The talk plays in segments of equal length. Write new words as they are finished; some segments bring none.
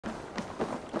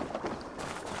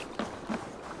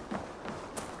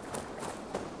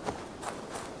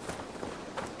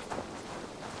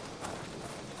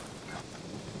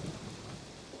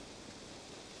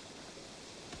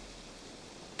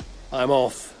I'm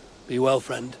off. Be well,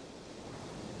 friend.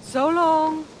 So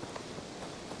long.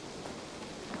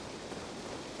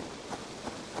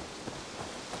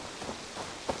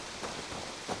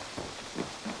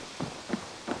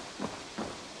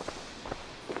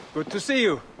 Good to see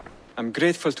you. I'm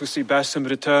grateful to see Basim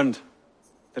returned.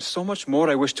 There's so much more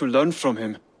I wish to learn from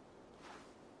him.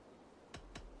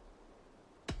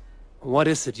 What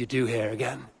is it you do here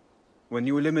again? When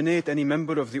you eliminate any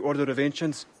member of the Order of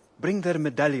Ancients, bring their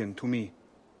medallion to me.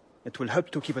 It will help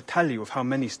to keep a tally of how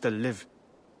many still live.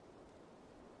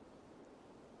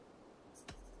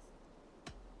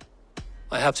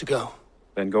 I have to go.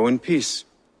 Then go in peace.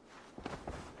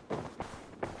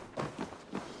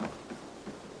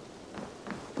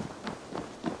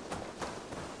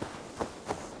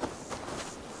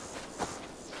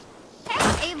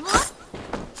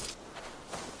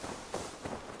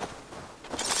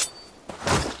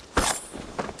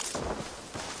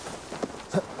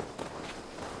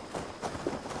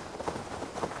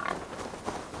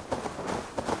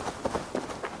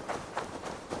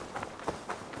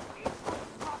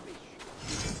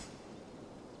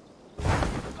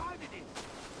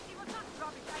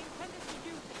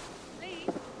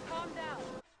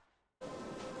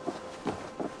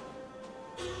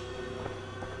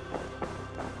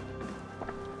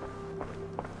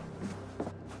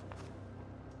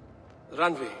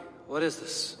 Randvi, what is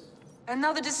this?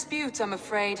 Another dispute, I'm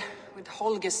afraid, with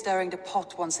Holger stirring the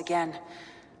pot once again.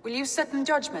 Will you set in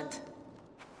judgment?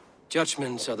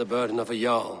 Judgments are the burden of a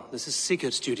Jarl. This is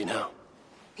Sigurd's duty now.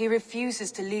 He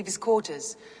refuses to leave his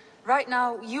quarters. Right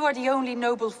now, you are the only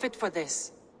noble fit for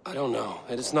this. I don't know.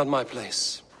 It is not my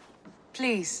place.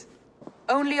 Please.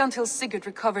 Only until Sigurd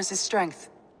recovers his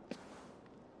strength.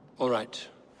 All right.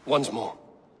 Once more.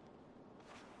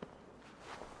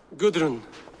 Gudrun,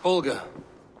 Holger,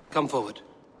 come forward.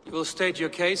 You will state your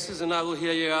cases, and I will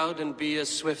hear you out and be as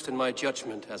swift in my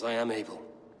judgment as I am able.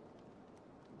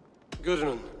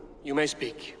 Gudrun, you may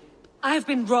speak. I have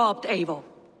been robbed, Eivor.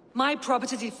 My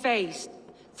property defaced.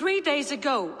 3 days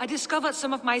ago, I discovered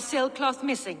some of my sailcloth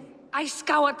missing. I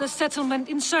scoured the settlement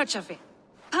in search of it.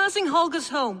 Passing Holger's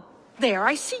home, there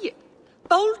I see it.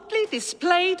 Boldly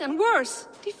displayed and worse,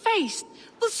 defaced,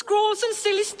 with scrawls and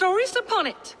silly stories upon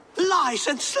it. Lies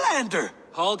and slander!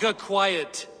 Holger,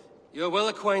 quiet. You're well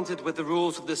acquainted with the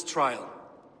rules of this trial.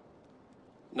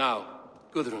 Now,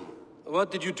 Gudrun,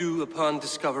 what did you do upon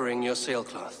discovering your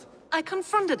sailcloth? I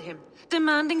confronted him,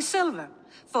 demanding silver.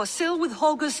 For sil with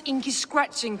Holger's inky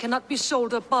scratching cannot be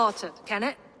sold or bartered, can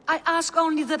it? I ask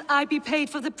only that I be paid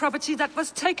for the property that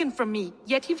was taken from me,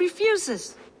 yet he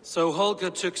refuses. So Holger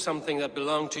took something that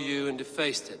belonged to you and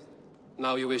defaced it.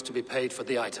 Now you wish to be paid for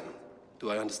the item.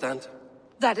 Do I understand?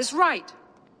 That is right.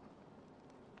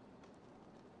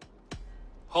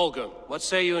 Holger, what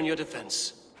say you in your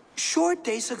defense? Short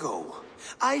days ago,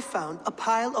 I found a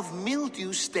pile of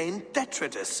mildew-stained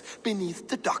detritus beneath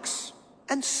the docks,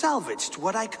 and salvaged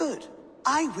what I could.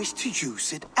 I wish to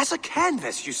use it as a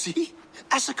canvas, you see?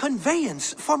 As a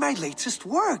conveyance for my latest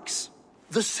works.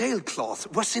 The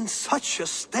sailcloth was in such a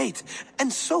state,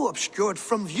 and so obscured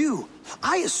from view,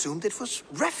 I assumed it was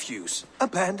refuse,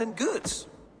 abandoned goods.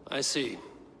 I see.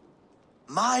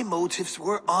 My motives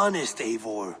were honest,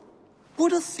 Eivor.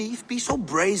 Would a thief be so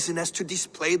brazen as to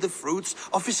display the fruits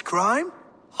of his crime?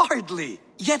 Hardly.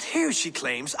 Yet here she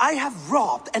claims I have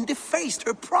robbed and defaced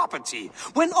her property,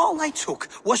 when all I took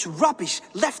was rubbish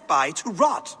left by to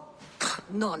rot.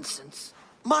 Nonsense.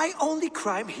 My only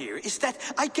crime here is that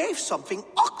I gave something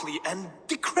ugly and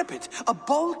decrepit a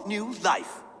bold new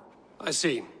life. I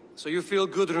see. So you feel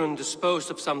Gudrun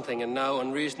disposed of something and now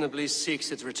unreasonably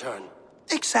seeks its return?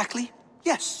 Exactly,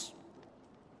 yes.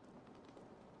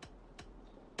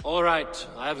 All right,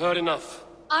 I have heard enough.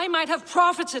 I might have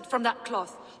profited from that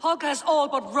cloth. Holger has all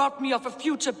but robbed me of a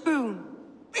future boon.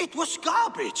 It was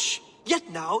garbage. Yet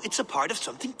now it's a part of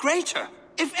something greater.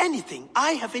 If anything,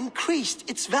 I have increased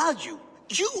its value.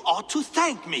 You ought to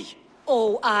thank me.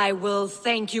 Oh, I will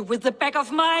thank you with the back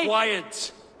of my...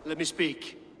 Quiet! Let me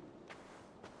speak.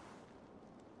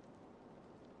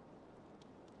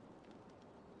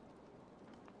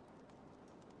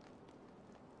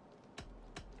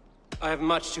 I have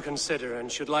much to consider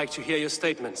and should like to hear your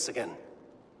statements again.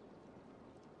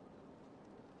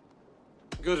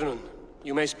 Gudrun,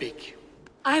 you may speak.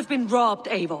 I have been robbed,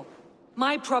 Eivor.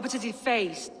 My property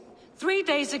defaced. 3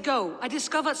 days ago, I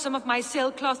discovered some of my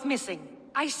sailcloth missing.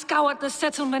 I scoured the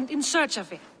settlement in search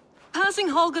of it. Passing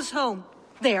Holger's home,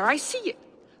 there I see it.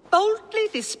 Boldly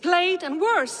displayed and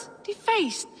worse,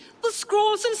 defaced, with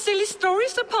scrawls and silly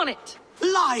stories upon it.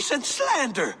 Lies and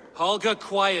slander! Holger,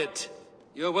 quiet.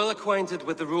 You're well acquainted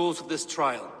with the rules of this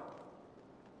trial.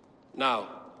 Now,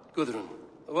 Gudrun,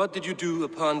 what did you do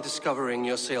upon discovering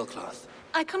your sailcloth?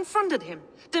 I confronted him,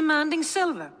 demanding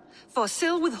silver. For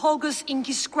silver with Holger's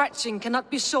inky scratching cannot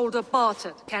be sold or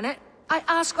bartered, can it? I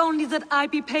ask only that I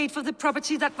be paid for the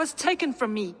property that was taken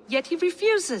from me, yet he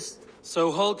refuses.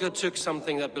 So Holger took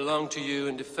something that belonged to you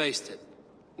and defaced it.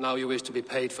 Now you wish to be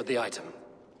paid for the item.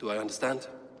 Do I understand?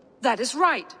 That is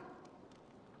right.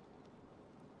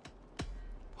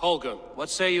 Holger, what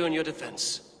say you in your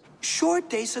defense? Short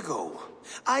days ago,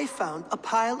 I found a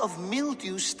pile of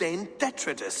mildew-stained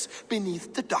detritus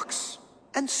beneath the docks,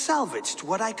 and salvaged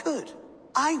what I could.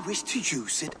 I wish to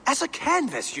use it as a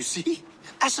canvas, you see?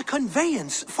 As a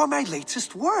conveyance for my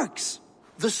latest works.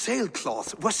 The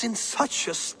sailcloth was in such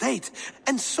a state,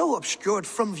 and so obscured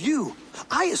from view,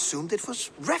 I assumed it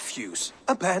was refuse,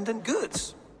 abandoned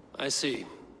goods. I see.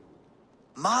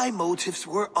 My motives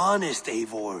were honest,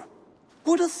 Eivor.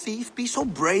 Would a thief be so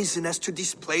brazen as to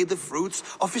display the fruits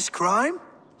of his crime?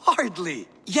 Hardly.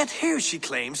 Yet here she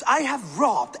claims I have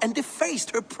robbed and defaced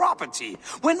her property,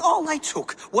 when all I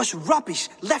took was rubbish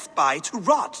left by to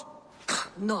rot.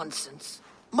 Nonsense.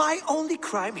 My only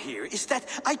crime here is that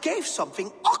I gave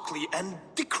something ugly and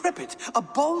decrepit a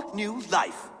bold new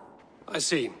life. I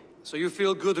see. So you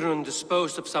feel Gudrun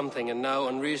disposed of something and now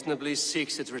unreasonably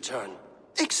seeks its return?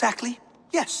 Exactly,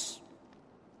 yes.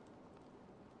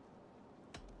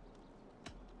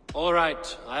 All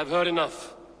right, I have heard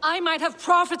enough. I might have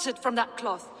profited from that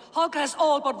cloth. Holger has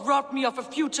all but robbed me of a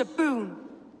future boon.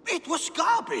 It was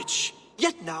garbage.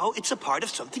 Yet now it's a part of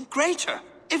something greater.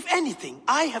 If anything,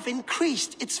 I have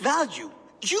increased its value.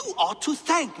 You ought to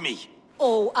thank me.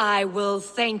 Oh, I will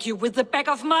thank you with the back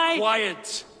of my...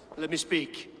 Quiet! Let me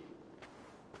speak.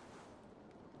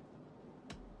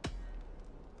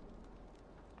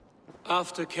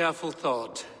 After careful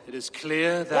thought, it is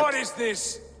clear that... What is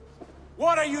this?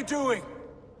 What are you doing?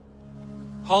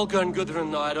 Holger and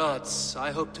Gudrun are at odds.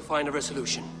 I hope to find a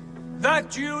resolution.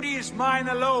 That duty is mine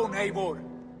alone, Eivor.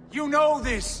 You know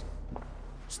this.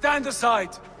 Stand aside.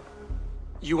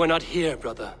 You were not here,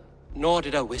 brother. Nor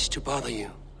did I wish to bother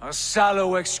you. A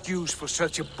sallow excuse for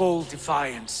such a bold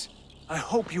defiance. I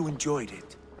hope you enjoyed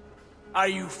it. Are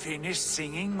you finished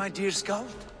singing, my dear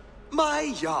Skald?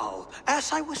 My Jarl,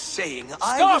 as I was saying,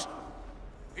 Stop!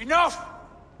 Enough!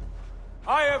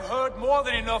 I have heard more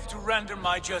than enough to render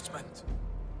my judgment.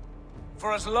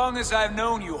 For as long as I've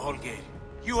known you, Holger,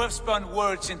 you have spun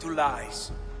words into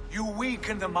lies. You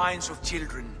weaken the minds of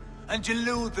children, and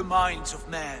delude the minds of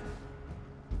men.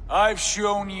 I've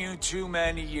shown you too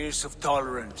many years of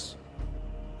tolerance.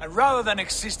 And rather than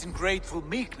exist in grateful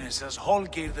meekness as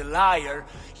Holger the liar,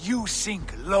 you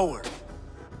sink lower.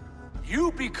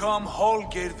 You become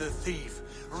Holger the thief,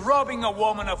 robbing a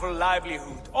woman of her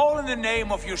livelihood, all in the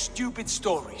name of your stupid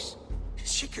stories.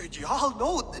 Sigurd, Jarl,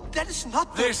 no, that is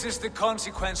not the... This is the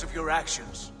consequence of your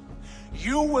actions.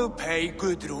 You will pay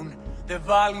Gudrun the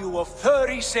value of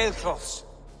 30 sailcloths.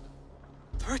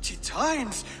 30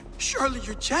 times? Surely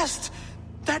you jest.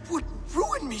 That would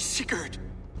ruin me, Sigurd.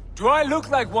 Do I look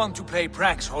like one to play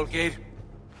pranks, Holger?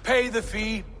 Pay the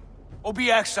fee, or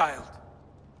be exiled.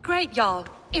 Great, Jarl.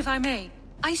 If I may,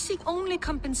 I seek only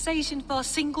compensation for a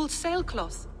single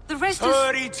sailcloth. The rest is...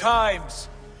 30 times!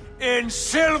 In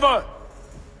silver!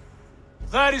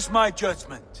 That is my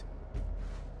judgment.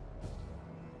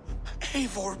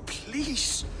 Eivor,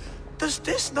 please. Does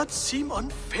this not seem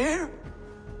unfair?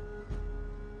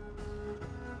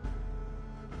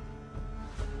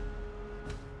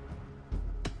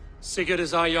 Sigurd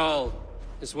is our Jarl.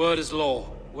 His word is law,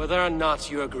 whether or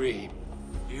not you agree.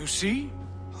 You see?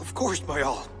 Of course, my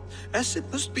Jarl. As it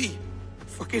must be.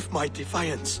 Forgive my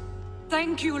defiance.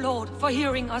 Thank you, Lord, for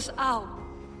hearing us out.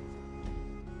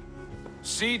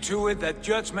 See to it that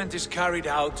judgment is carried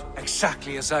out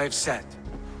exactly as I have said.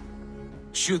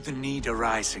 Should the need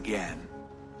arise again,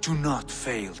 do not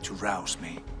fail to rouse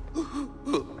me.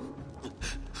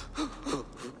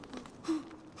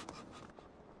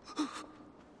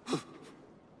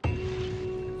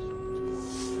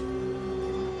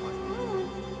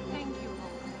 Thank you,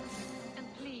 Holger. And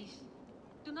please,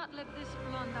 do not let this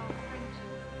blunt our friendship.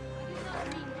 I did not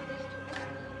mean for this to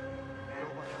hurt you.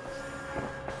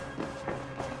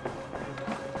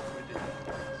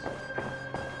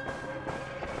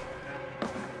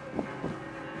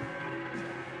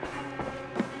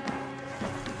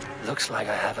 Looks like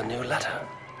I have a new letter.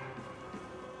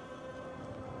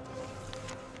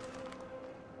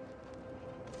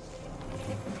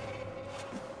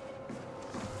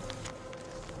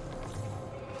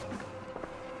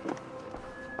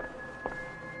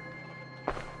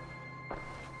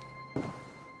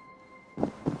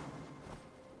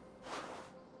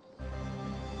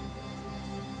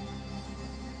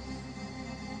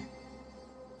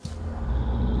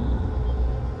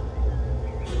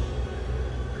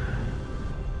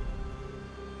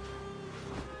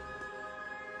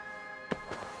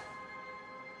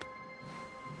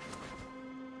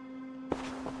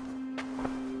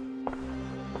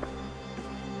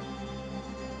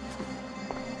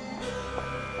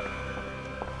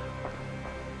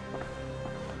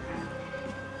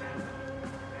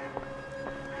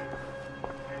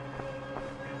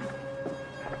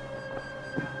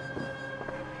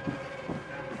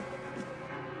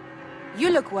 You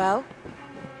look well.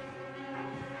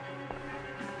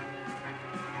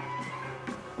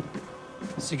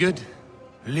 Sigurd,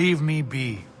 Leave me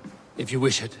be. if you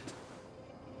wish it.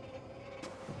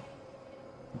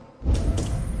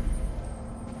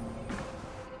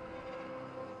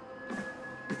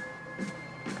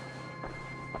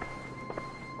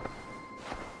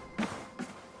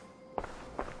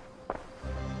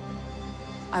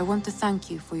 I want to thank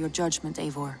you for your judgment,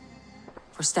 Eivor.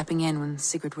 For stepping in when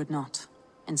Sigurd would not,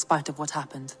 in spite of what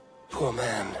happened. Poor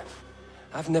man.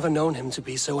 I've never known him to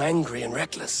be so angry and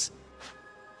reckless.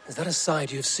 Is that a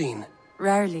side you've seen?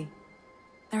 Rarely.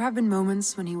 There have been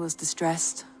moments when he was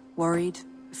distressed, worried,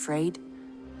 afraid.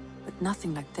 But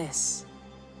nothing like this.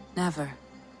 Never,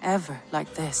 ever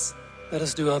like this. Let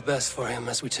us do our best for him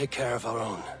as we take care of our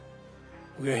own.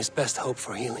 We're his best hope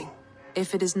for healing.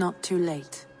 If it is not too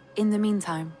late. In the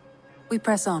meantime, we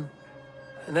press on.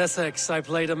 In Essex, I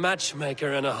played a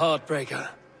matchmaker and a heartbreaker.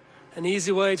 An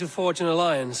easy way to forge an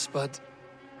alliance, but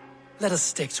let us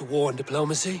stick to war and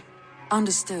diplomacy.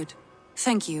 Understood.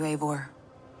 Thank you, Eivor.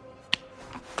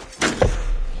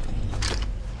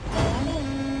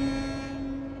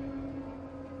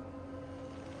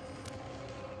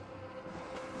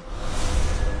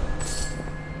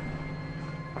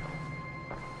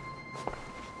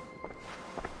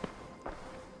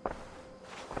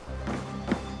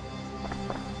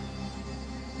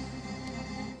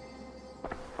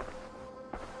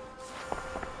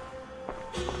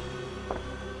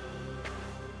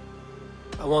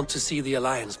 I want to see the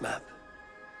Alliance map.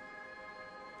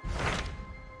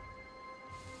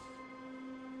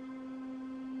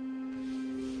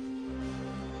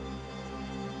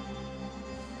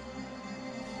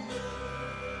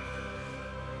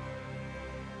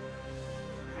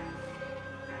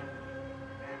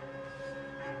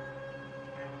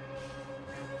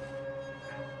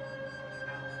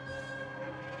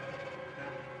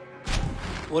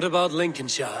 What about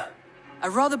Lincolnshire? A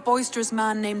rather boisterous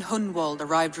man named Hunwald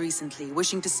arrived recently,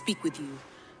 wishing to speak with you.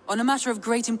 On a matter of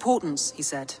great importance, he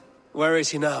said. Where is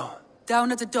he now?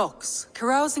 Down at the docks,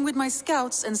 carousing with my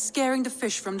scouts and scaring the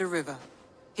fish from the river.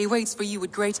 He waits for you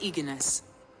with great eagerness.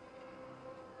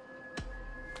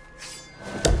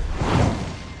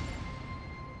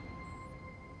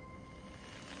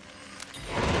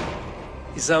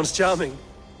 He sounds charming.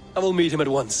 I will meet him at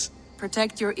once.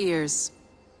 Protect your ears.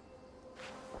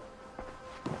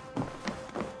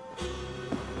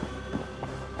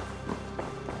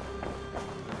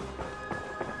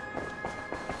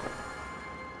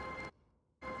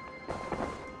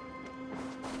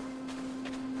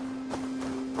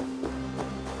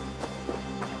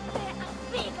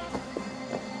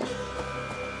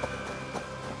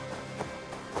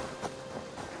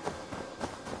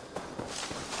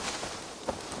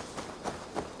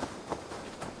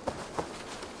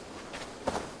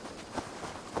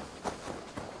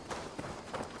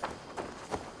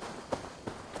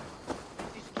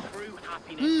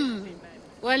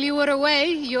 While you were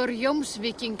away, your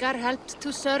Jomsvikingar helped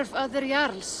to serve other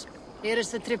Jarls. Here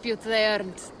is the tribute they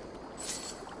earned.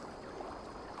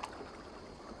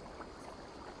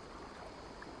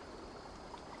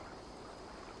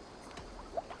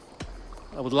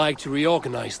 I would like to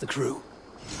reorganize the crew.